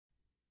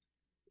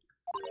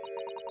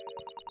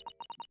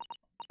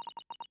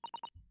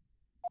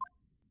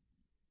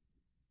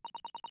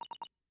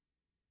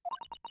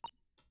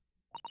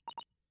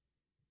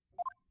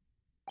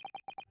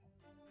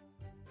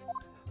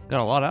Got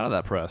a lot out of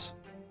that press.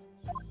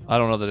 I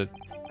don't know that it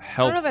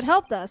helped. I don't know if it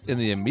helped us. In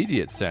the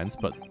immediate sense,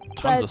 but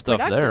tons of stuff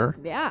there.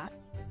 Yeah.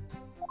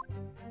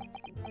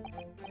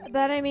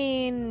 But I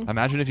mean...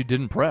 Imagine if you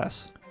didn't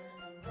press.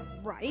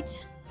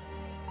 Right.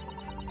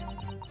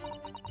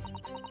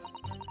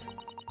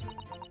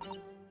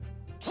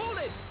 Hold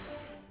it!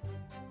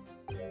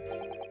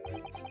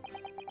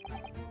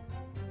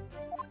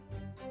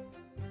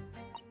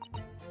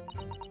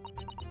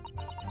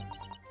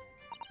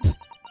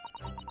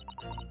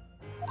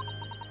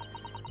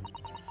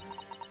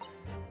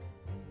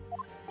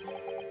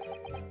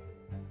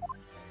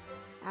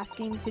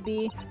 Asking to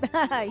be...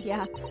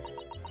 yeah.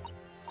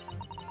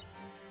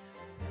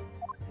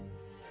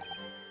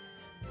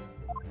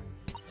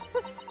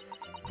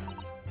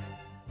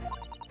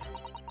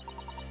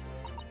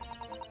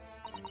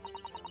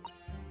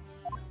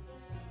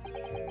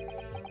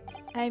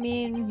 I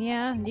mean,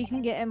 yeah, you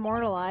can get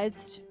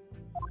immortalized.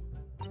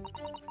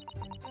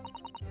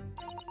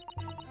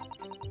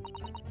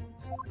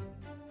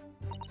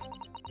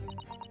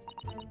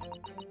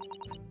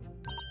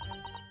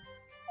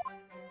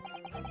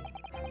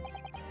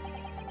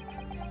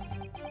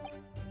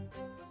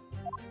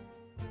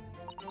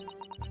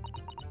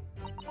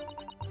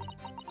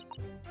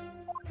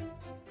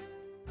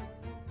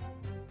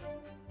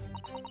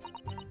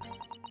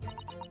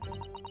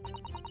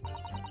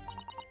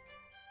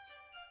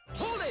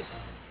 Hold it!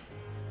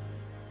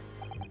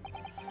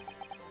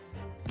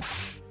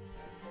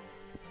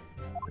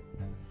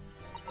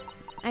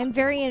 I'm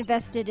very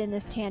invested in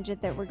this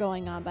tangent that we're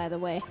going on, by the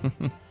way.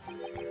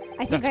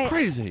 I think That's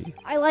crazy.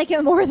 I like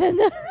it more than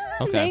the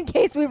Okay. main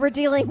case we were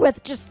dealing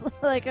with just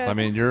like a I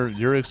mean,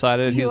 you're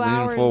excited. He's few leaning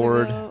hours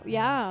forward. ago.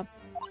 Yeah.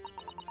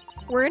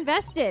 We're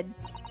invested.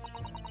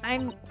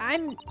 I'm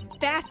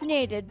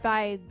fascinated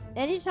by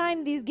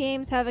anytime these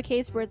games have a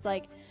case where it's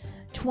like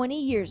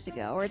 20 years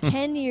ago or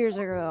 10 years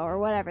ago or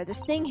whatever.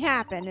 This thing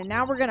happened and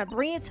now we're going to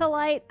bring it to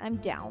light. I'm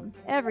down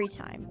every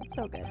time. It's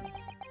so good.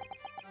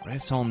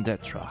 Raison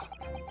d'etre.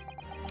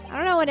 I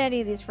don't know what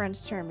any of these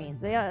French terms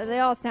means. They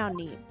all sound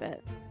neat,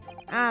 but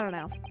I don't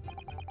know.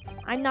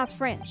 I'm not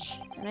French,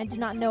 and I do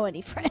not know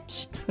any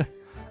French.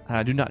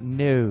 I do not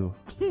know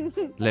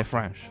les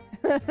French.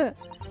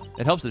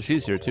 It helps that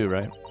she's here too,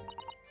 right?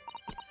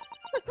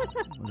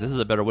 This is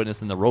a better witness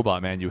than the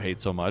robot man you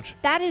hate so much.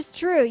 That is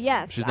true,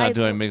 yes. She's not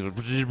doing me.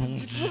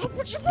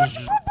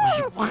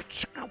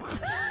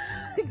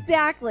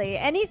 Exactly.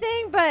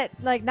 Anything but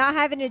like not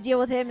having to deal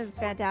with him is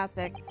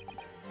fantastic.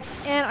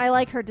 And I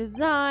like her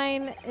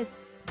design.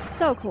 It's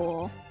so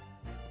cool.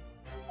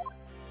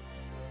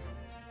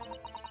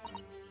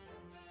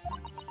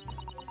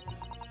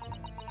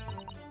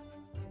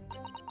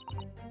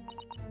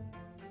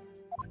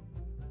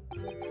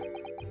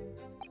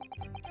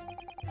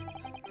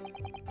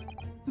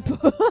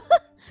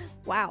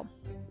 Wow.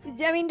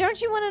 I mean, don't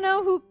you want to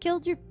know who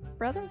killed your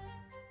brother?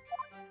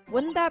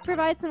 Wouldn't that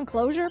provide some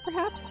closure,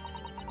 perhaps?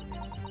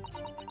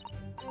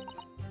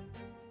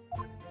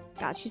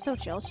 God, she's so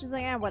chill. She's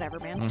like, whatever,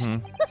 man.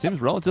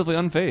 Seems relatively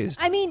unfazed.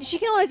 I mean, she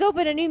can always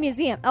open a new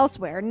museum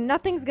elsewhere.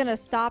 Nothing's gonna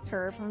stop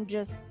her from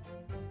just,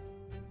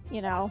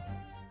 you know,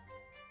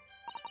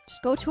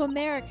 just go to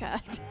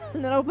America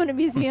and then open a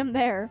museum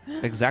there.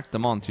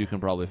 Exactement, you can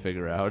probably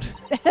figure out.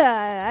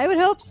 I would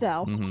hope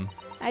so. Mm-hmm.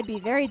 I'd be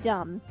very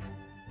dumb.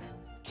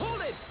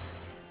 Hold it!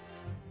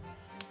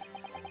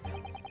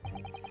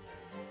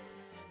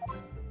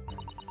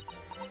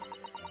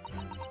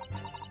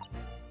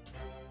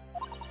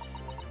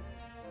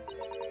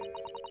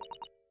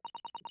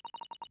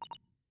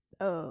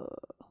 Oh.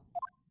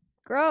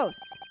 Gross.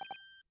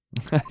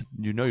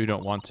 You know you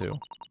don't want to.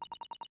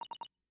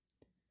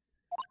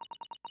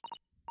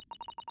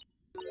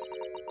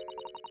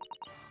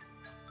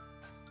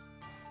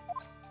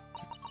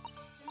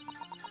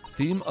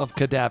 Theme of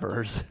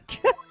cadavers.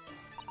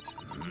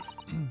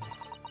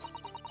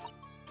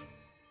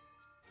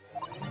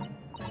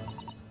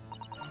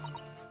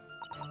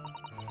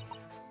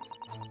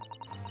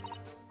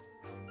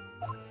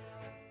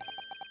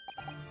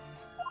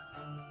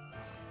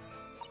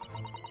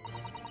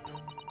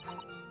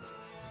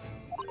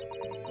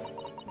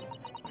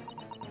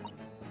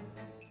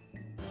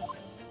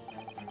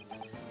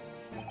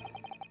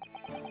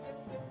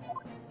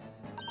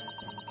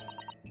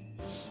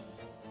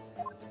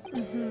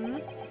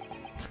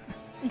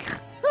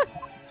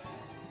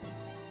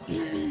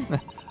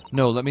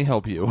 No, let me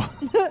help you.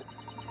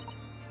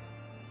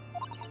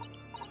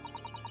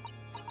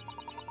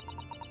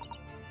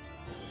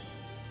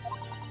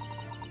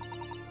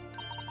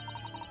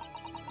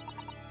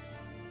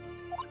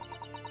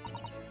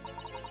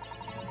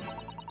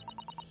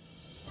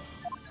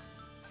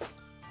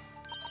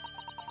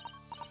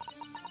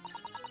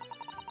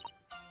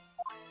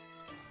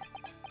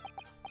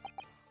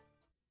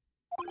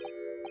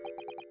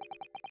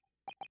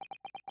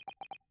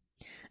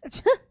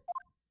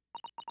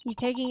 He's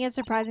taking it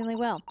surprisingly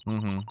well.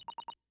 Mm-hmm.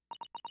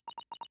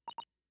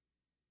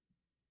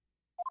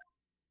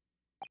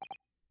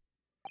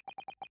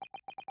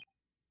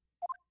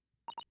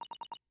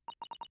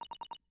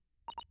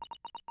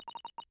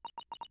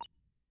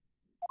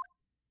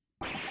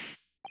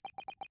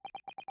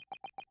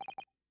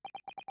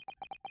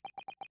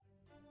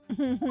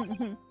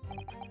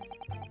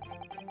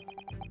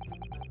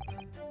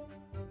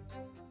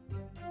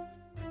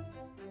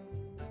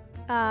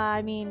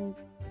 I mean,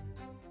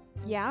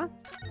 yeah.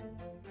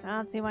 I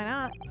don't see why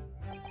not.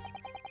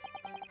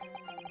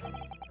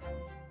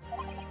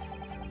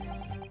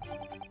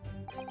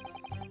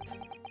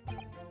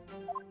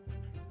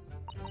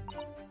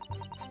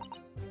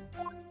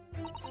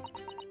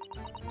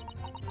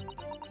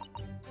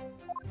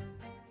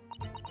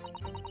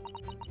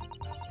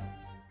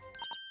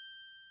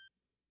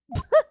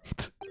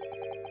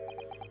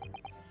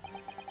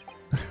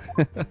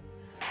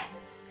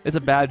 It's a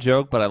bad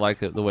joke, but I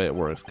like it the way it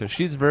works because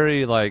she's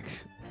very like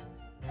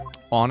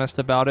honest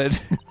about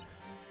it.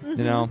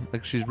 You know,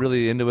 like she's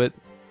really into it,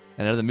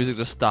 and then the music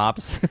just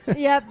stops.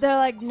 Yep, they're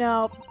like,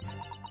 nope.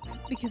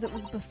 Because it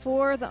was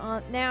before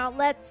the now,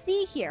 let's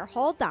see here.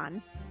 Hold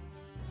on.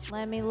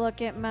 Let me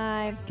look at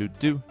my... do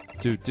do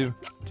do do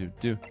do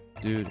do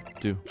do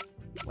do.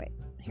 Wait,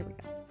 here we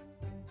go.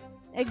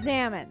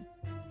 Examine.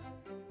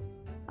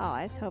 Oh,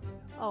 I just hope...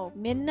 Oh,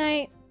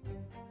 midnight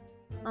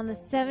on the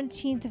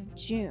 17th of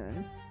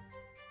June.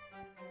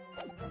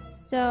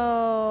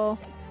 So...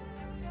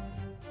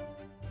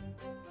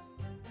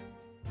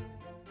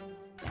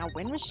 Now,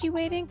 when was she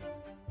waiting?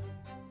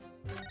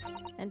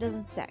 It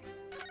doesn't say.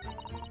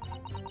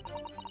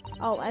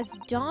 Oh, as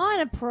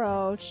dawn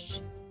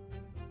approached...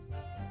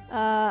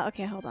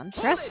 okay, hold on.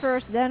 Press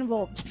first, then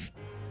we'll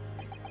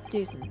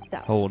do some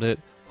stuff. Hold it,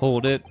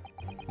 hold it.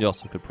 You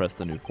also could press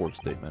the new fourth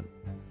statement.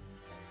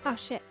 Oh,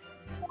 shit.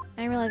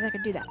 I didn't realize I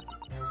could do that.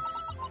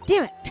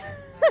 Damn it.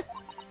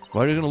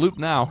 Why are you gonna loop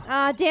now?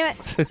 Ah, damn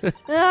it. We're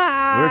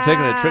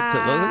taking a trip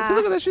to...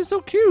 Look at that, she's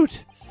so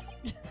cute.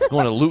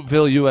 Going to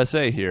Loopville,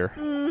 USA here.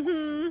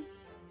 Mm-hmm.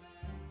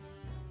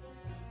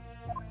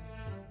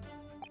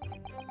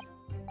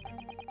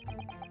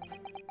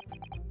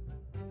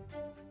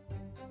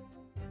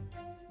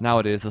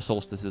 Nowadays, the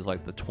solstice is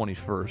like the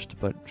 21st,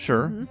 but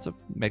sure,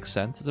 makes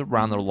sense. It's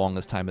around the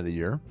longest time of the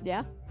year.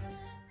 Yeah.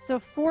 So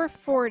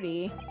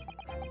 4:40.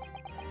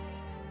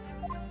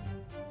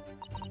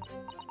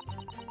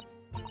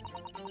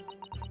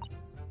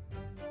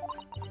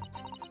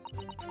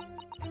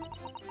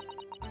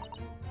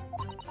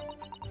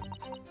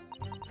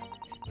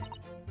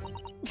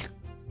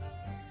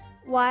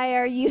 Why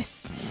are you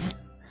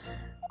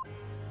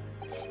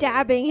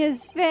stabbing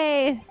his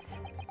face?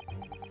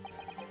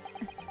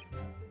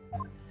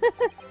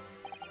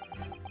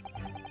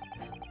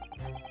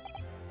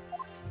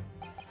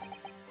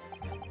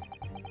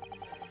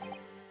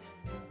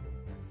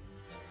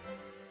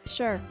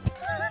 Sure.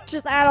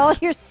 Just add all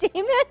your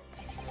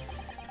statements.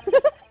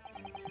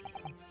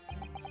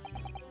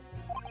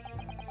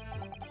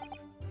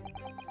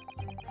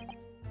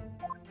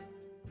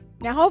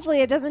 Now, hopefully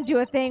it doesn't do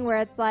a thing where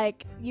it's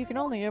like, you can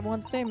only give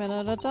one statement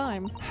at a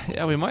time.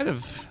 Yeah, we might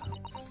have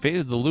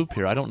faded the loop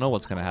here. I don't know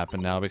what's going to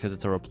happen now because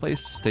it's a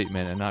replaced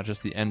statement and not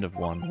just the end of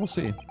one. We'll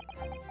see.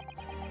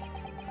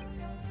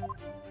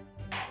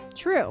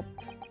 True.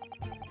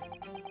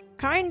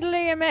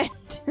 Kindly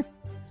amend.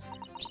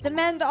 Just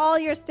amend all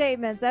your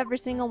statements, every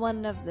single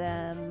one of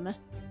them.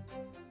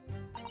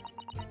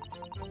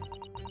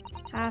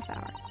 Half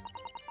hour.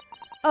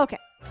 Okay.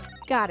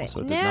 Got it.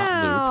 So it did not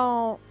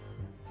Now,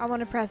 I want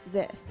to press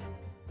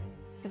this.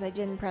 Because I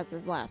didn't press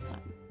this last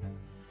time.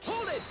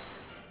 Hold it!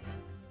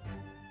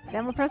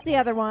 Then we'll press the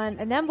other one,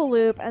 and then we'll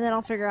loop, and then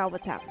I'll figure out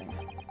what's happening.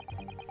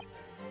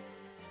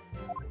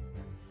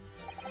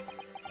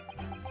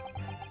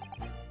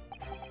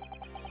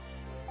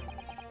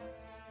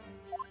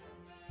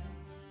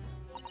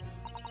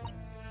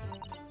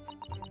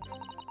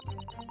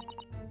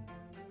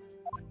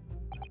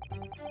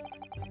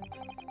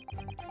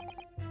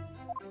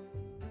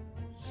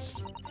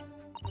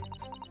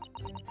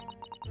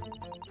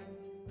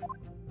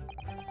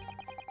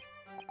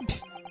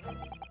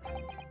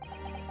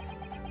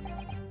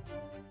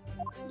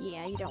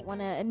 Yeah, you don't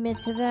want to admit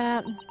to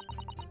that.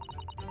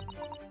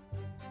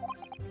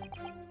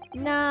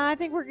 Nah, I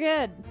think we're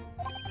good.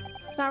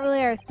 It's not really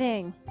our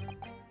thing.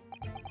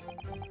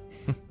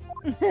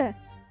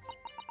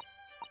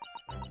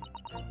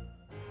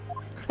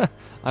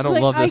 I don't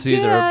Like, love this I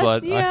either, guess,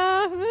 but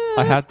yeah.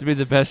 I have to be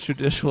the best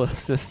judicial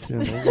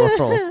assistant in the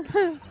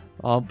world.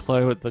 I'll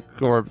play with the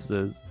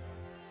corpses.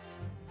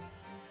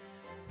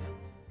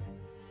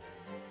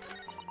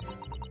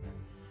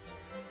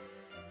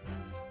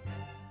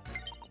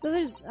 So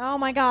there's... Oh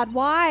my god,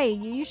 why?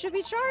 You should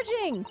be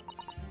charging!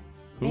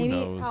 Who Maybe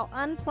knows? I'll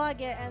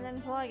unplug it and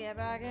then plug it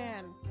back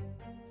in.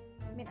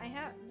 I mean, I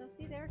have... No,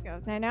 see, there it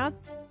goes. Now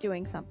it's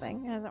doing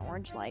something. It has an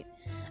orange light.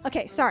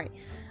 Okay, sorry.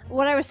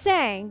 What I was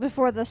saying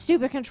before the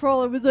stupid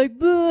controller was like,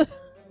 "Bleh."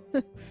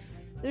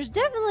 There's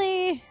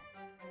definitely...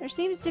 There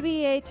seems to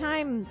be a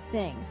time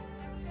thing.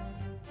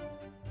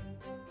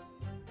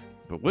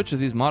 But which of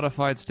these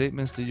modified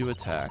statements do you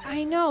attack?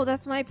 I know,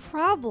 that's my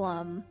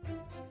problem.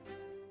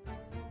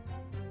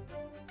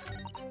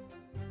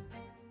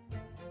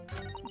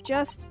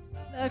 Just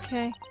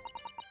okay.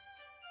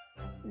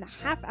 In the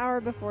half hour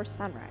before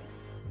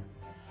sunrise.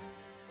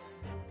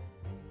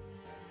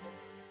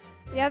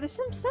 Yeah, there's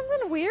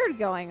something weird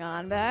going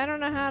on, but I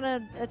don't know how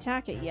to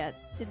attack it yet.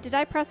 Did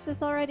I press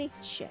this already?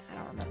 Shit, I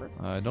don't remember.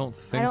 I don't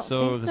think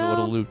so, because it would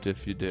have looped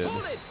if you did.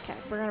 Okay,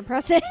 we're gonna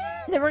press it,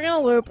 then we're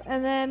gonna loop,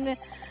 and then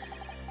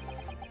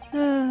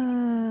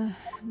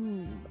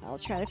I'll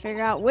try to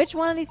figure out which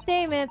one of these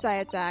statements I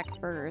attack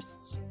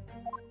first,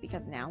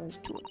 because now there's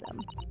 2 of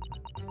them.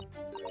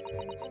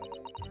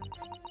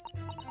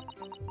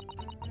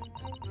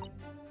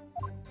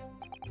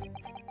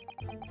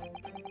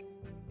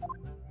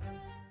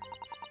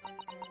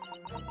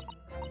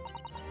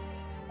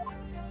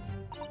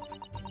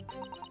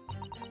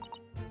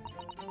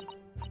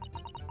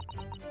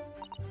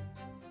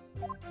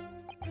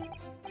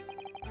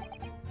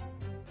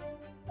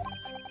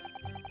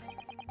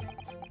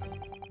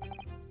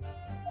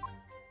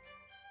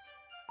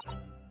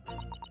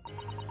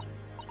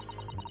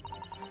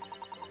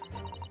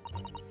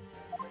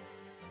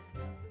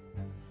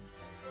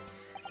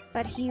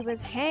 But he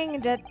was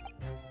hanged at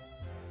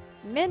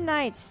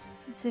midnight.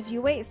 So if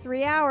you wait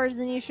 3 hours,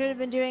 then you should have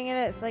been doing it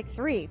at like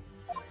 3.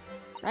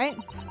 Right?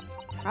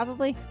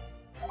 Probably.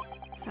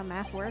 That's how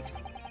math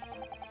works.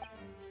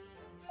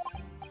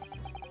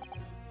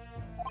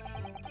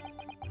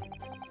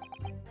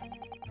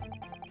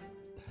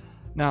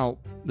 Now,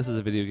 this is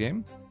a video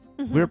game.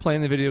 Mm-hmm. We're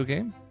playing the video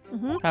game,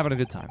 Mm-hmm. having a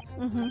good time.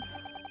 Mm-hmm.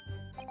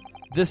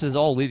 This is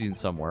all leading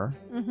somewhere.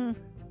 Mm-hmm.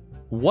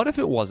 What if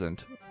it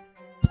wasn't?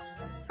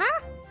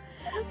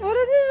 What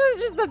if this was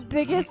just the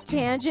biggest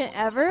tangent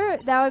ever?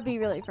 That would be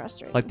really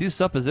frustrating. Like, these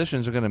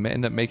suppositions are going to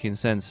end up making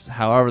sense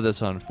however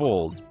this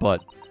unfolds,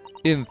 but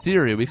in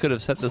theory, we could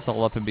have set this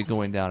all up and be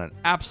going down an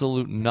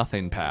absolute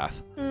nothing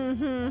path.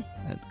 Mm-hmm.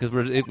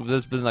 Because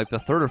there's been like the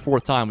 3rd or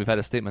 4th time we've had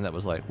a statement that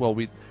was like, well,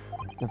 we're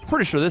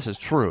pretty sure this is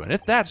true, and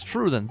if that's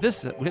true, then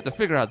this we have to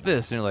figure out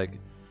this. And you're like,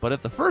 but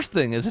if the first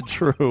thing isn't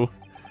true,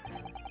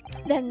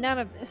 Then none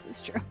of this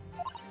is true.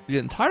 the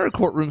entire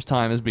courtroom's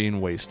time is being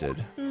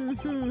wasted.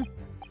 Mm-hmm.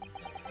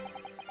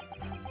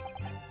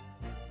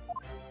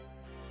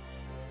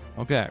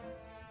 Okay,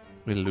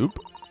 we loop.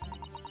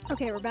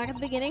 Okay, we're back at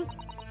the beginning.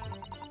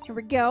 Here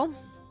we go.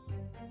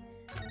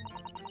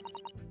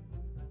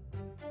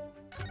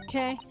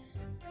 Okay.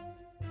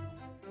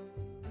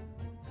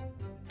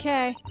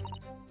 Okay.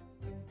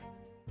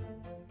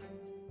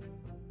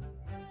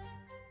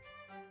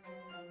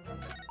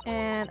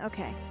 And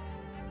okay.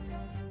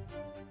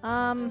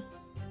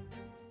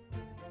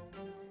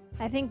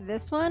 I think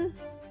this one.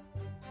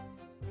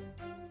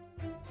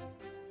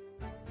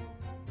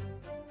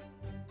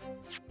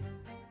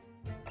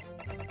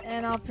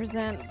 And I'll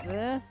present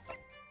this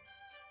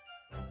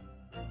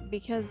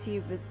because he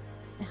was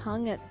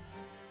hung at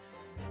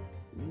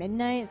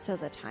midnight, so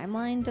the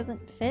timeline doesn't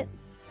fit.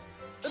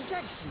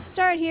 Objection.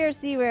 Start here,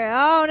 see where.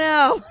 Oh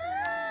no!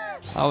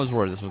 I was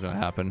worried this was going to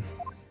happen.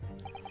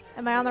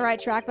 Am I on the right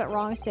track but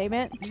wrong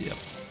statement? Yep.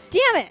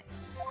 Damn it!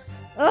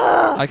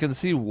 Ugh! I can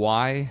see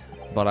why,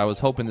 but I was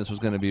hoping this was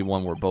going to be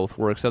one where both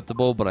were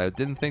acceptable, but I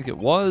didn't think it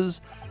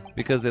was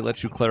because they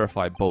let you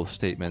clarify both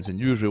statements, and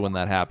usually when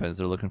that happens,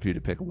 they're looking for you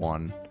to pick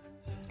one.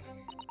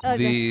 Oh,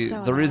 the that's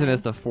so the reason annoying.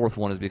 it's the 4th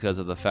one is because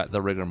of the fact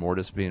the rigor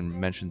mortis being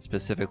mentioned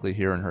specifically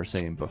here and her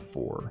saying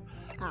before.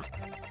 Ah.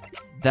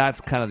 That's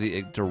kind of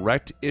the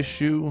direct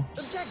issue.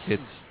 Objection.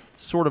 It's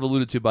sort of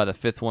alluded to by the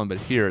 5th one, but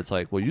here it's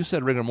like, well, you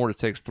said rigor mortis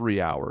takes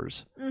 3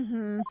 hours.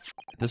 Mm-hmm.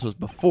 This was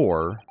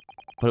before,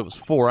 but it was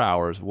 4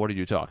 hours. What are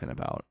you talking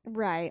about?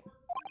 Right.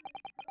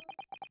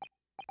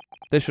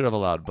 They should have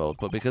allowed both,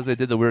 but because they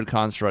did the weird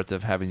construct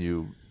of having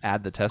you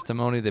add the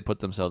testimony, they put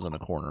themselves in a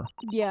corner.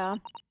 Yeah.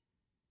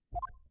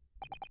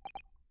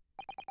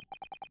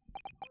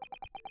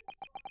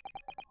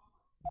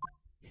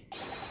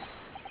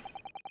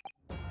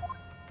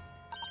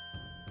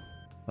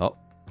 Oh,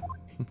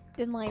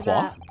 Didn't like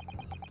Claw?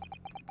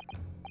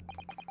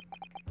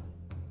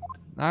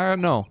 that.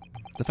 no.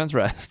 Defense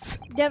rests.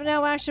 Yep,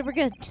 no, actually, we're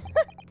good.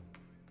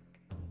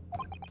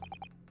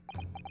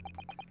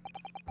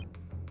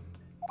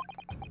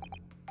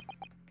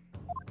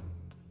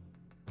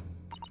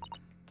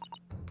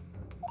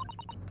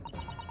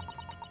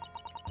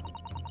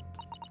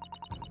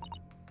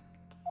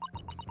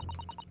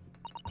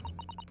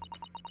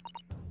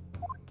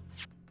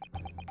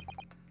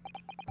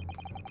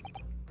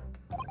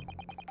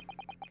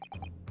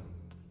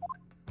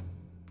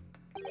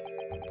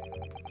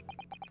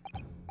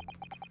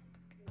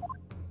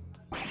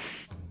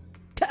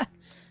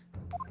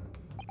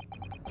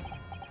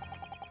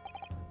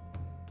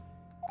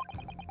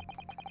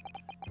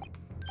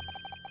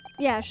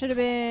 Yeah, should have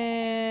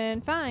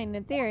been fine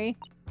in theory.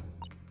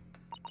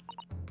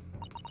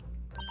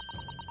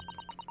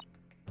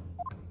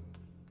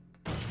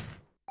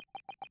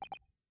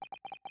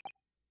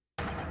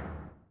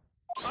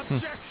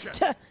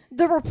 Objection.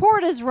 The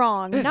report is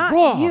wrong, It's not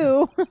wrong.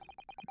 you.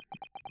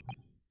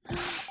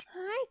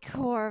 Hi,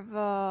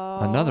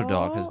 Corvo. Another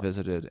dog has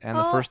visited, and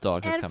the first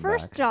dog has and come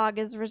first back. dog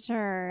is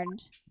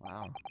returned.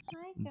 Wow.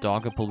 Hi, guys.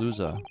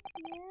 Dogapalooza.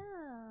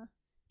 Yeah.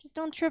 Just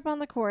don't trip on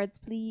the cords,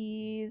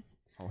 please.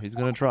 Oh, he's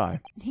gonna try.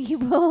 He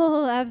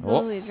will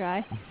absolutely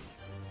try.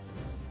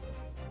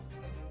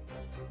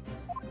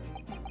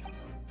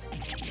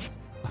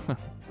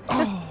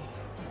 Oh.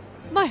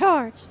 My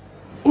heart.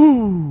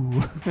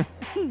 Ooh.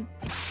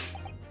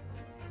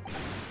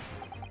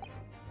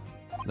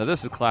 Now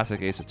this is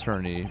classic Ace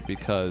Attorney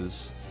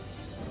because,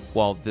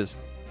 while this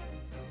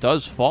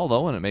does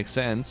follow and it makes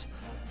sense,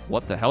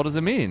 what the hell does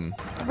it mean?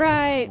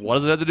 Right. What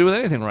does it have to do with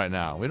anything right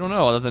now? We don't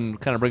know, other than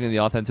kind of bringing the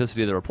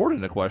authenticity of the report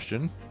into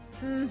question.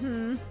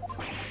 Mm-hmm.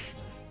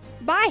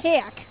 By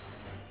heck.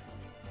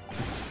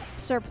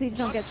 Sir, please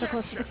don't get so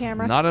close to the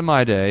camera. Not in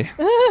my day.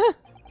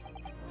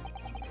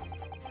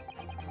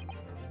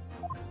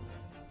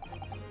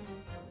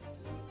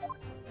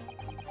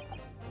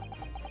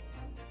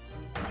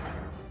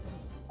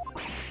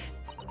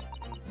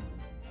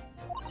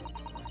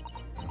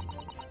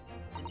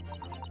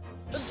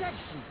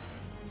 Objection.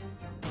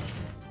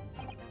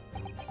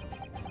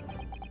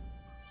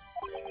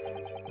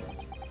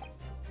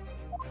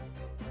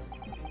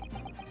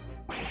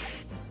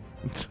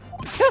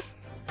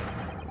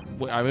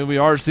 I mean, we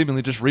are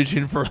seemingly just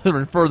reaching further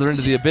and further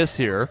into the abyss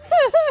here.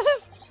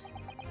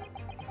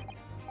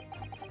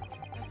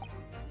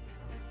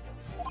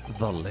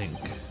 The link.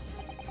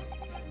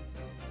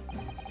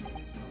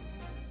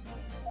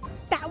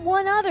 That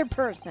one other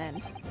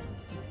person.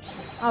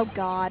 Oh,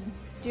 God.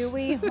 Do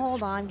we?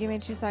 Hold on. Give me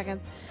 2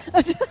 seconds.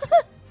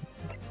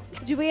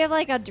 Do we have,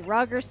 like, a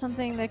drug or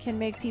something that can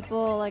make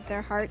people, like,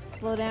 their hearts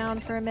slow down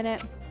for a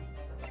minute?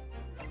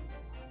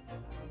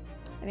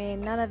 I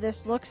mean, none of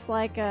this looks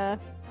like a...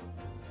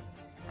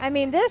 I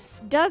mean,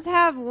 this does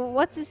have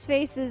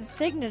What's-His-Face's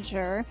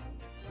signature,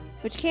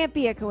 which can't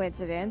be a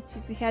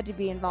coincidence. He had to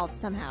be involved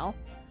somehow.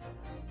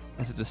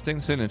 It's a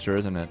distinct signature,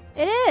 isn't it?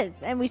 It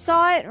is, and we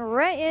saw it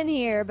right in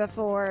here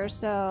before,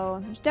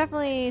 so there's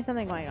definitely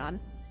something going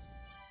on.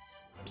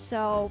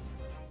 So,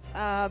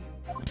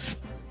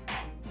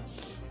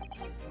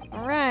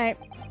 alright.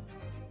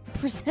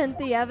 Present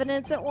the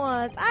evidence at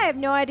once. I have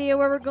no idea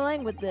where we're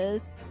going with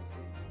this.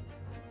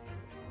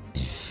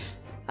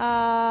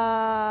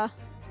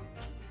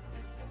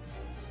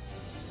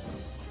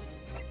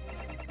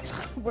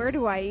 Where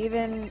do I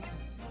even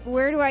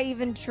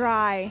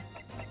try?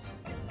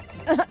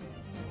 Can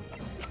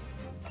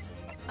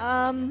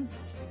I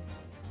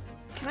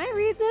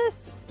read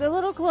this a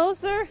little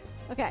closer?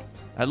 Okay.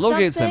 At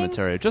Lowgate Something-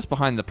 Cemetery, just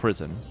behind the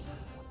prison,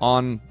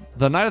 on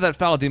the night of that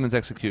foul demon's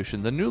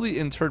execution, the newly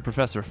interred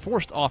professor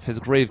forced off his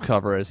grave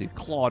cover as he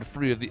clawed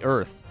free of the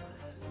earth.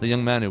 The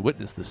young man who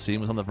witnessed this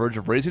scene was on the verge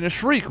of raising a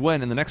shriek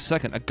when, in the next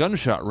second, a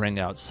gunshot rang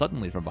out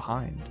suddenly from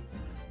behind.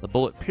 The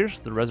bullet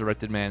pierced the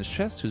resurrected man's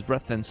chest, whose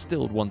breath then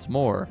stilled once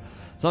more.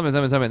 Something,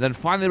 then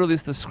finally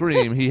released the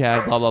scream he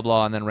had, blah, blah,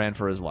 blah, and then ran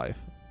for his life.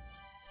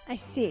 I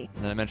see.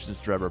 And then it mentions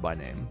Drebber by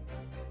name.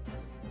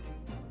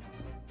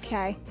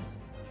 Okay.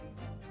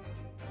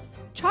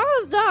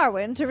 Charles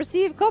Darwin to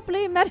receive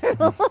Copley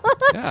Medal.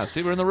 Yeah,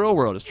 see, we're in the real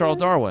world. It's Charles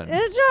Darwin.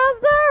 It's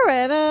Charles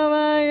Darwin. Oh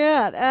my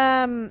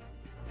god.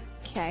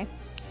 Okay.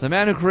 The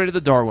man who created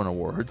the Darwin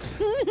Awards.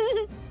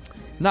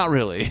 Not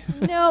really.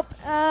 Nope.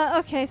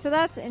 Okay, so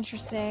that's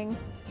interesting.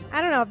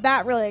 I don't know if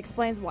that really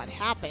explains what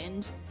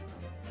happened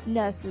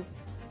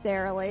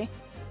necessarily.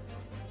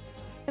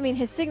 I mean,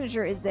 his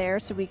signature is there,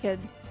 so we could...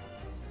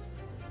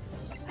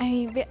 I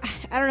mean,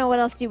 I don't know what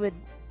else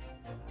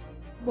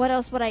What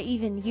else would I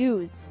even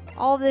use?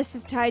 All of this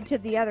is tied to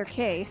the other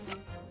case.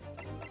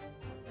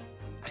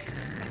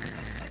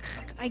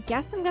 I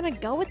guess I'm gonna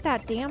go with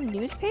that damn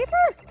newspaper?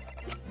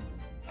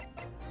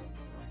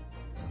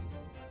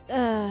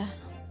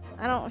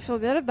 I don't feel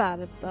good about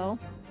it, though.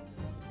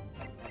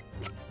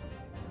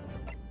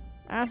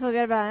 I don't feel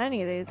good about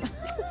any of these.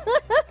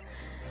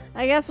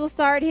 I guess we'll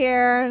start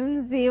here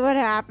and see what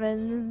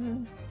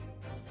happens.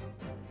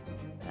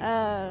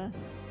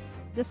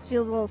 This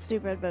feels a little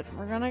stupid, but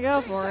we're gonna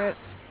go for it.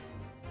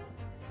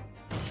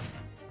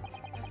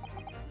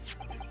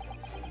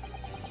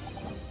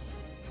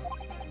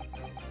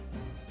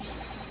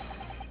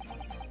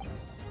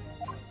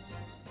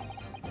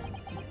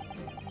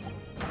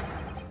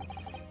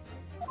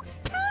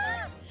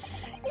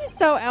 He's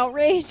so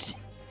outraged.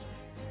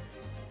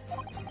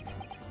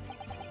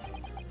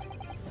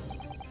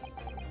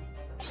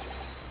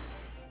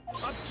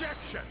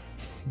 Objection.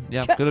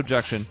 Yeah, good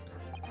objection.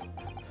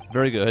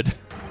 Very good.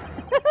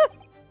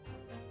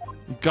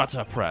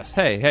 Gutta press.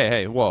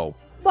 Hey, whoa.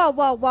 Whoa,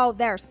 whoa, whoa,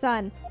 there,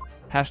 son.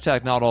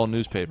 Hashtag not all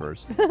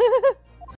newspapers.